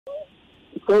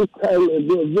some time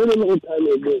ago, very long time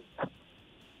ago,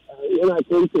 when I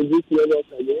came to this level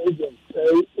at the age of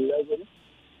 10, 11,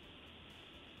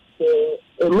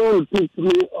 a man picked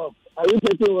me up. Are you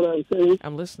getting what I'm saying?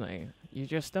 I'm listening. You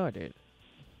just started.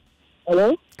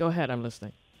 Hello? Go ahead, I'm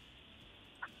listening.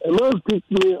 A man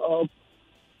picked me up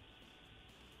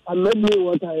and made me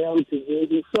what I am today.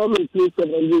 He saw me through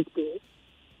secondary school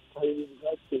and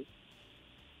university.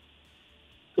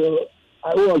 So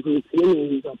I was with him in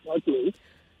his apartment.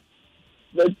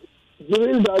 But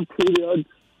during that period,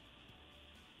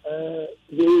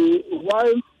 the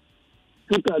wife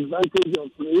took advantage of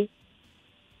me,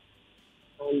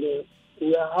 and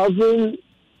we are having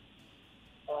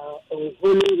a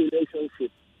holy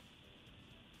relationship.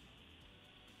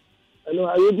 Hello,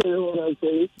 are you getting what I'm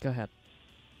saying? Go ahead.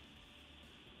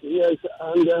 Yes,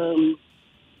 and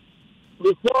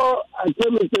before I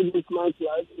came into this man's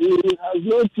life, he has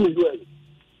no children.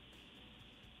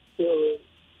 So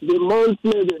the man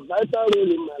played a vital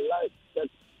role in my life. That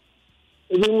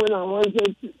even when I want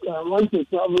to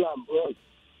travel abroad,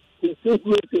 he took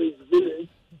me to his village,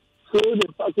 sold a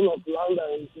parcel of land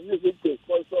and used it to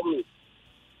sponsor me.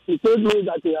 He told me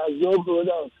that he has no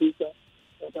brother or sister,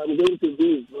 that I'm going to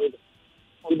be his brother.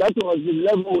 And that was the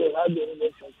level we had the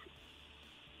relationship.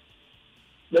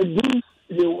 But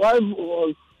the wife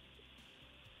was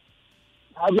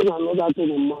having another thing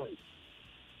in mind.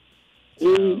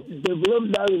 We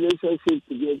developed that relationship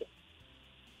together.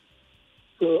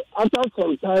 So after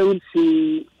some time,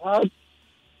 she had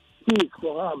kids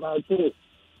for her about me.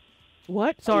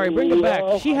 What? Sorry, bring it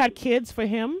back. She had kids for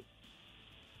him?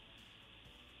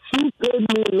 She told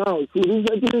me now, she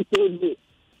recently told me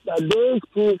that those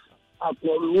kids are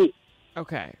from me.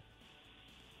 Okay.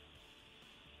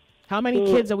 How many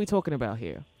kids are we talking about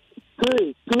here?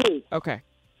 Three. Okay.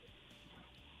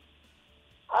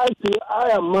 I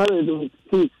am married with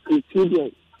kids, with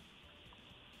children.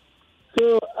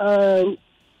 So,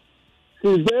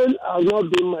 since then, I've not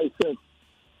been myself.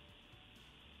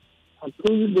 I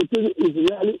think the thing is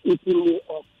really eating me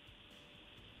up.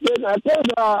 Then I told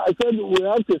her, I said, we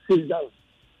have to sit down.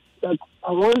 That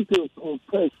I want to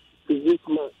confess to this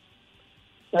man.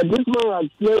 That this man has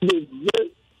played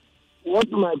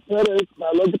what my parents,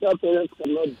 biological parents,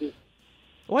 cannot do.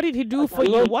 What did he do for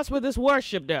you? What's with this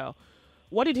worship now?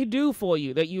 What did he do for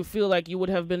you that you feel like you would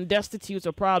have been destitute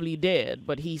or probably dead,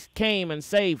 but he came and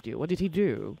saved you? What did he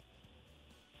do?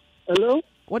 Hello?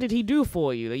 What did he do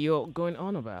for you that you're going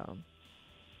on about?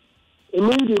 You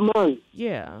mean the man?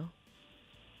 Yeah.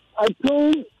 I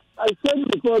said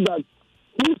before that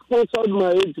he sponsored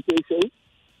my education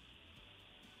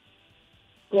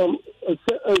from a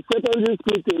secondary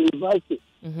school to university.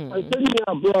 Mm-hmm. I sent me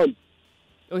abroad.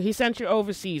 Oh, he sent you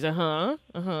overseas,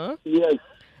 Yes.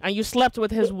 And you slept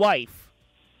with his wife?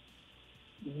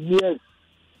 Yes.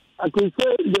 I could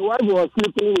say the wife was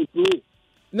sleeping with me.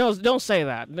 No, don't say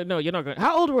that. No, you're not going to.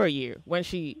 How old were you when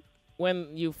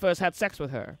you first had sex with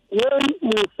her? When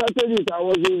we started it, I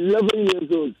was 11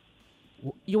 years old.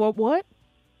 You were what?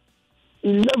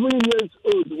 11 years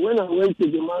old when I went to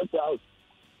the man's house.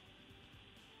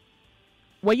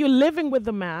 Were you living with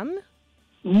the man?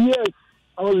 Yes,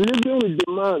 I was living with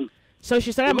the man. So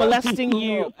she started molesting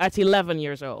you at 11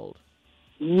 years old?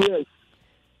 Yes.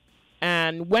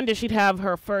 And when did she have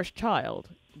her first child?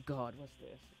 God, what's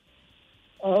this?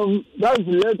 That's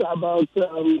later about,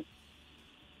 by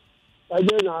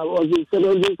then I was in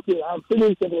secondary school. I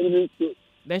finished secondary school.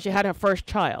 Then she had her first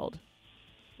child?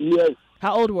 Yes.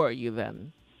 How old were you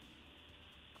then?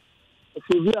 She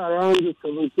should be around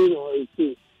 17 or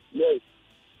 18. Yes.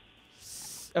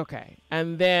 Okay.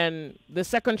 And then the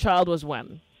second child was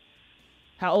when?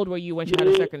 How old were you when she had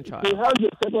a second child? She had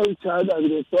the second child and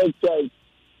the third child.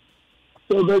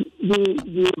 So the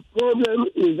problem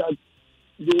is that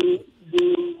the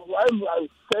wife has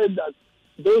said that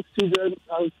those children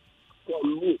come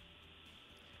from me.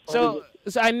 So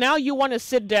now you want to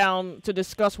sit down to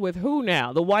discuss with who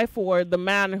now? The wife or the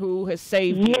man who has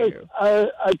saved you? Yes,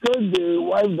 I told the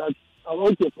wife that I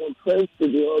want to confess to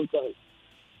the altar.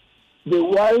 The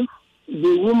wife,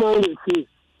 the woman refused.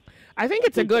 I think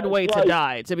it's a good way to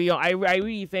die, to be honest. I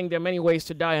really think there are many ways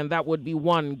to die, and that would be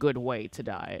one good way to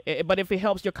die. But if it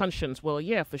helps your conscience, well,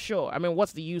 yeah, for sure. I mean,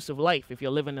 what's the use of life if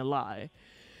you're living a lie?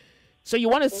 So you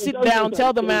want to sit down,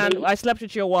 tell the man, I slept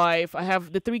with your wife, I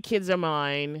have the 3 kids are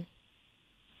mine.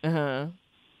 Uh-huh.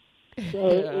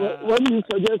 What do you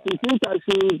suggest? You think I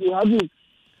should have it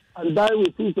and die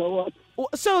with it or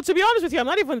what? So to be honest with you, I'm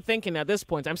not even thinking at this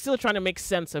point. I'm still trying to make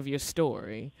sense of your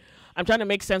story. I'm trying to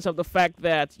make sense of the fact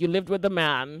that you lived with the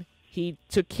man, He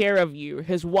took care of you.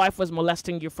 His wife was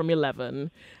molesting you from 11.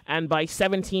 And by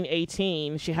 17,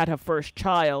 18, she had her first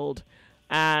child.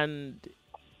 And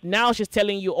now she's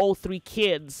telling you all 3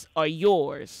 kids are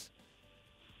yours.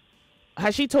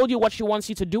 Has she told you what she wants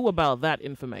you to do about that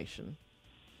information?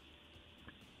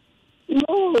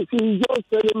 No, she's just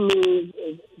telling me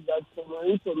that for my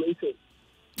information.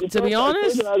 To be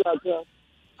honest,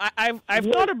 I've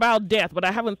thought about death, but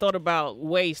I haven't thought about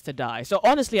ways to die. So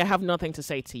honestly, I have nothing to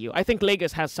say to you. I think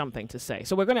Lagos has something to say.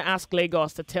 So we're going to ask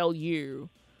Lagos to tell you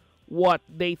what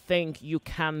they think you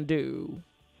can do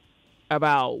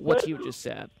about what you just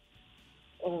said.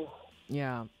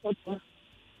 Yeah. Okay.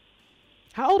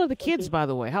 How old are the kids, by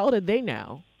the way? How old are they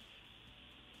now?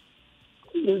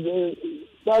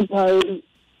 That time,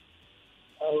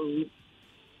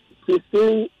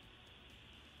 16,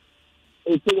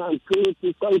 18, and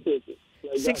 20, something.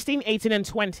 Like 16, 18, and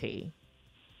 20.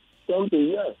 Something,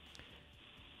 yeah.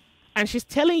 And she's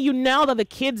telling you now that the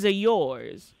kids are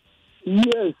yours.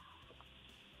 Yes.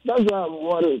 That's why I'm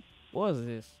worried. What is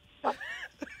this?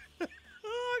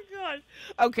 Oh, God.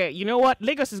 Okay, you know what?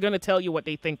 Lagos is going to tell you what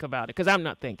they think about it, because I'm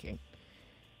not thinking.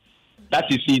 That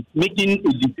is it. Making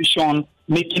a decision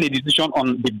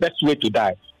on the best way to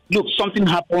die. Look, something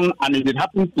happened, and it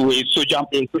happened to a soldier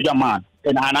man,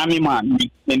 an army man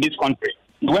in this country.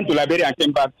 He went to Liberia and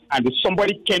came back, and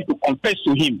somebody came to confess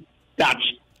to him that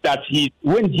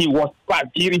when he was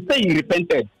back, he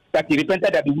repented. That he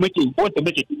repented, that he wanted to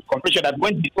make a confession that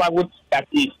when he traveled, that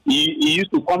he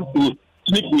used to come to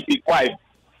sleep with his wife.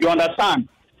 You understand?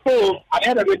 So at the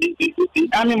end of the day, the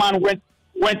army man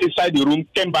went inside the room,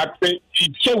 came back,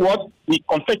 he said what? He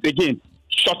confessed again,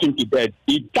 shot him to death.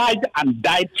 He died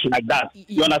like that.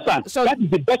 You understand? So that is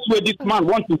the best way this man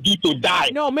wants to do to die.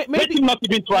 No, maybe let him not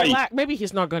even try it. Maybe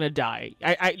he's not going to die.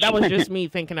 That was just me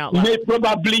thinking out loud.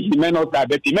 Probably he may not die,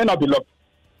 but he may not be loved.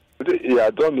 Yeah, I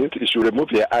don't mean he should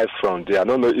remove your eyes from there.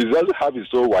 No, he doesn't have his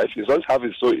own wife. He doesn't have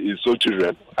his own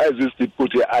children. Why is this to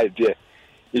put your eye there?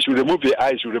 He should remove your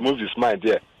eyes. He should remove his mind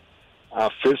there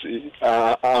and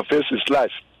face his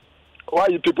life. Why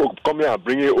are you people coming and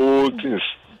bringing old things?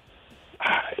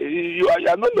 I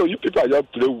don't know. You people are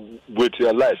just playing with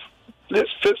your life. Please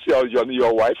face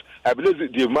your wife. I believe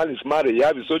the man is married. He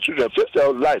has his own children. Face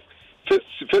your life.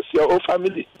 Face your own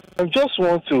family. I just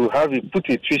want to put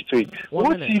a twist to it.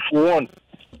 What if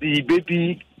the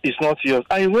baby is not yours,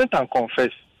 and you went and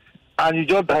confessed, and you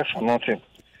just died for nothing?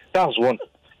 That's one.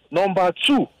 Number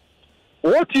 2,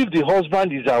 what if the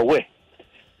husband is aware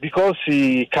because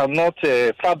he cannot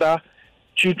father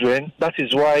children? That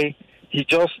is why he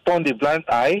just turned a blind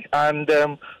eye and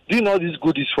doing all these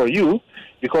goodies for you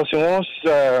because he wants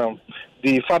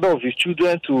the father of his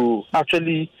children to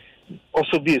actually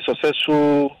also be a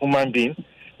successful human being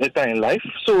later in life.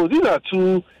 So these are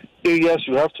 2 areas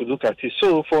you have to look at it.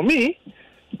 So for me,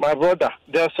 my brother,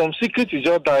 there are some secrets you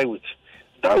just die with.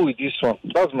 Die with this one.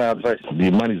 That's my advice.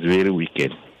 The man is very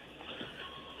wicked.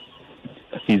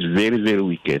 He's very, very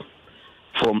wicked.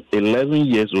 From 11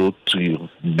 years old to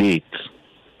date,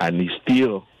 and he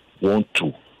still want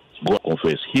to go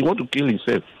confess. He want to kill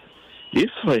himself. If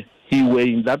he were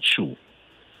in that shoe,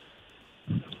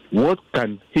 what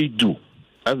can he do?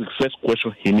 That's the first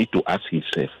question he need to ask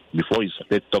himself before he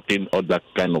started talking all that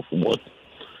kind of word.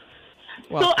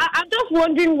 Well, so I'm just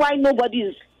wondering why nobody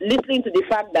is listening to the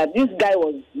fact that this guy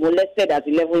was molested at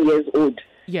 11 years old.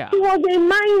 Yeah. He was a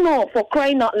minor, for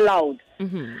crying out loud.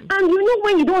 Mm-hmm. And you know,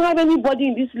 when you don't have anybody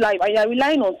in this life and you're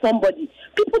relying on somebody,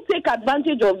 people take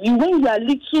advantage of you when you are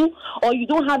little or you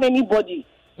don't have anybody.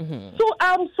 Mm-hmm. So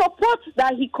I support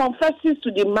that he confesses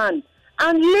to the man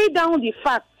and lay down the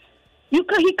facts. He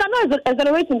cannot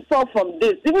exonerate himself from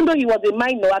this, even though he was a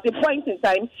minor. At a point in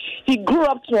time, he grew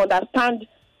up to understand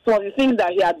some of the things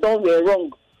that he had done were wrong.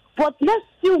 But let's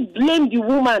still blame the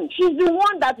woman. She's the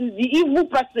one that is the evil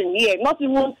person here. Not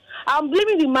even, I'm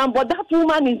blaming the man, but that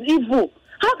woman is evil.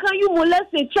 How can you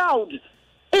molest a child?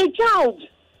 A child.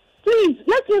 Please,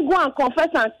 let him go and confess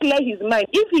and clear his mind.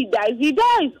 If he dies, he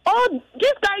dies. Oh,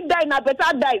 this guy died, now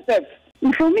better die, sir.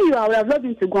 For me, I would have loved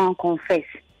him to go and confess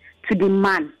to the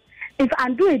man.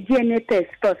 And do a DNA test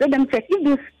first. Let them check if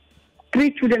those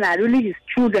 3 children are really his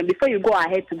children before you go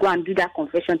ahead to go and do that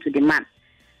confession to the man.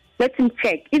 Let him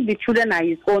check if the children are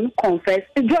his own, confess.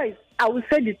 Joyce, I will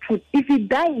say the truth. If he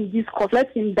dies in this cause,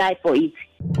 let him die for it.